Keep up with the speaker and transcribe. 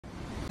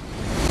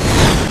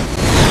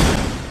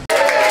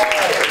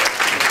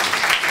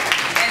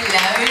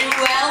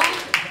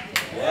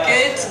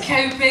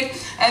coping.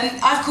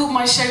 I've called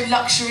my show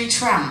Luxury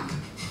Tramp.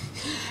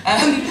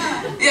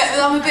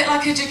 Yeah, I'm a bit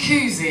like a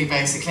jacuzzi,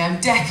 basically. I'm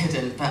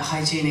decadent, but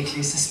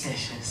hygienically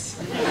suspicious.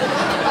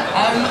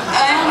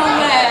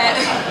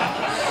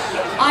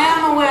 I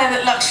am aware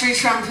that Luxury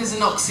Tramp is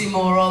an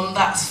oxymoron.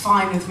 That's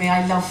fine with me,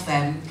 I love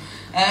them.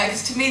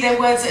 Because to me they're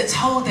words that are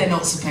told they're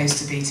not supposed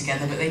to be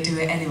together, but they do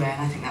it anyway,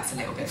 and I think that's a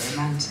little bit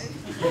romantic.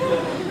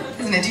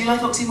 Isn't it? Do you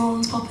like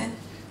oxymorons, Poppin?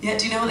 Yeah,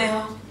 do you know what they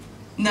are?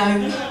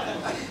 No?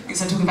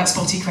 Because I'm talking about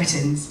spotty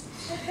cretins.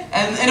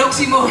 An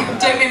oxymoron,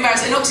 don't be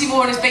embarrassed, an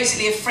oxymoron is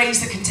basically a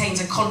phrase that contains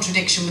a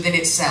contradiction within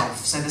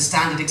itself. So the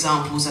standard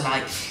examples are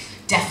like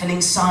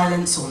deafening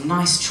silence or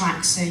nice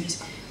tracksuit.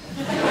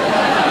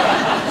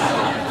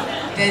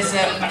 There's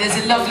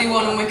a lovely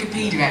one on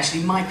Wikipedia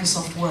actually,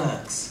 Microsoft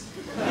Works.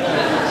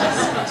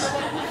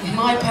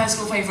 My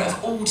personal favourite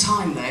of all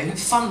time though,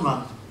 Fun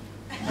Run.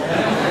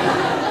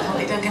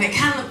 It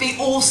can be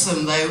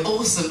awesome though,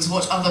 awesome to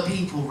watch other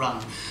people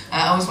run.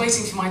 I was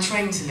waiting for my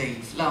train to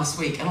leave last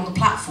week, and on the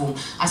platform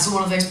I saw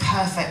one of those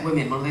perfect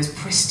women, one of those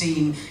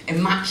pristine,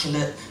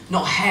 immaculate,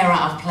 not hair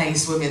out of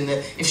place women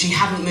that if she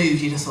hadn't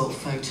moved you'd have thought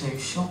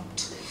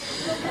photoshopped.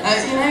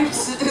 You know,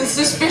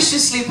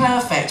 suspiciously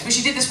perfect. But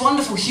she did this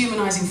wonderful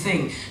humanising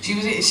thing. She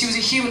was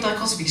a human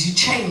dichotomy because she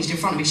changed in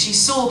front of me. She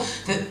saw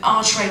that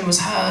our train was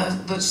her,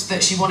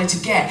 that she wanted to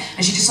get,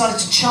 and she decided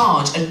to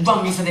charge and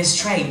run for this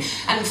train,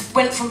 and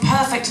went from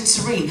perfect and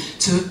serene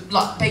to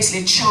like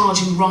basically a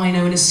charging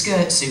rhino in a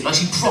skirt suit. Like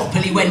she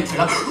properly went for it.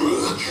 Like,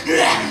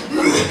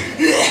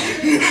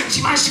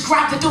 she managed to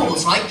grab the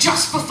doors right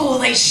just before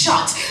they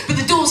shut, but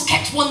the doors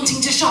kept wanting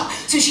to shut,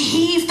 so she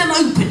heaved them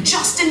open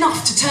just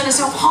enough to turn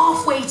herself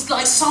halfway,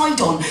 like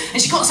side on,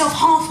 and she got herself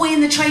halfway in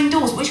the train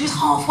doors. But when she was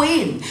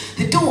halfway in,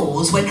 the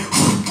doors went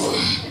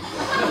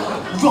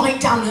right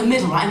down her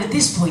middle, right? And at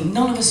this point,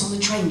 none of us on the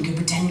train could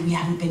pretend we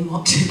hadn't been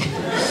watching.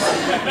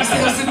 Because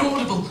there was an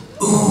audible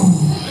ooh.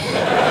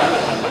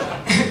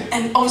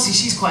 And obviously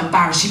she's quite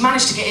embarrassed. She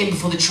managed to get in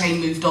before the train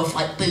moved off,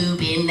 like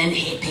boob in, then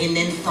hip in,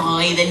 then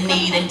thigh, then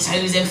knee, then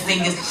toes, then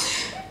fingers.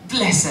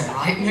 Bless her,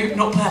 right? No,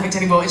 not perfect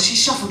anymore. And she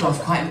shuffled off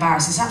quite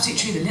embarrassed. It's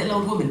absolutely true. The little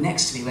old woman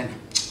next to me went,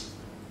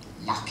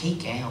 lucky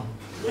girl.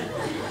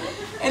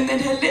 And then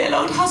her little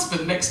old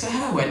husband next to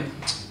her went,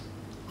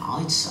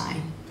 I'd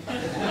say,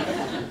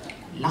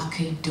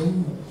 lucky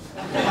door.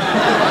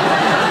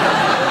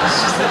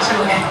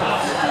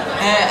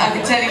 I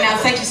can tell you now,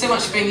 thank you so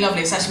much for being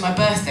lovely. It's actually my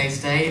birthday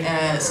today,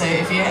 so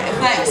if you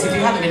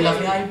hadn't been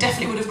lovely, I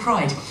definitely would have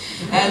cried.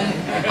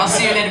 I'll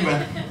see you in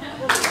Edinburgh.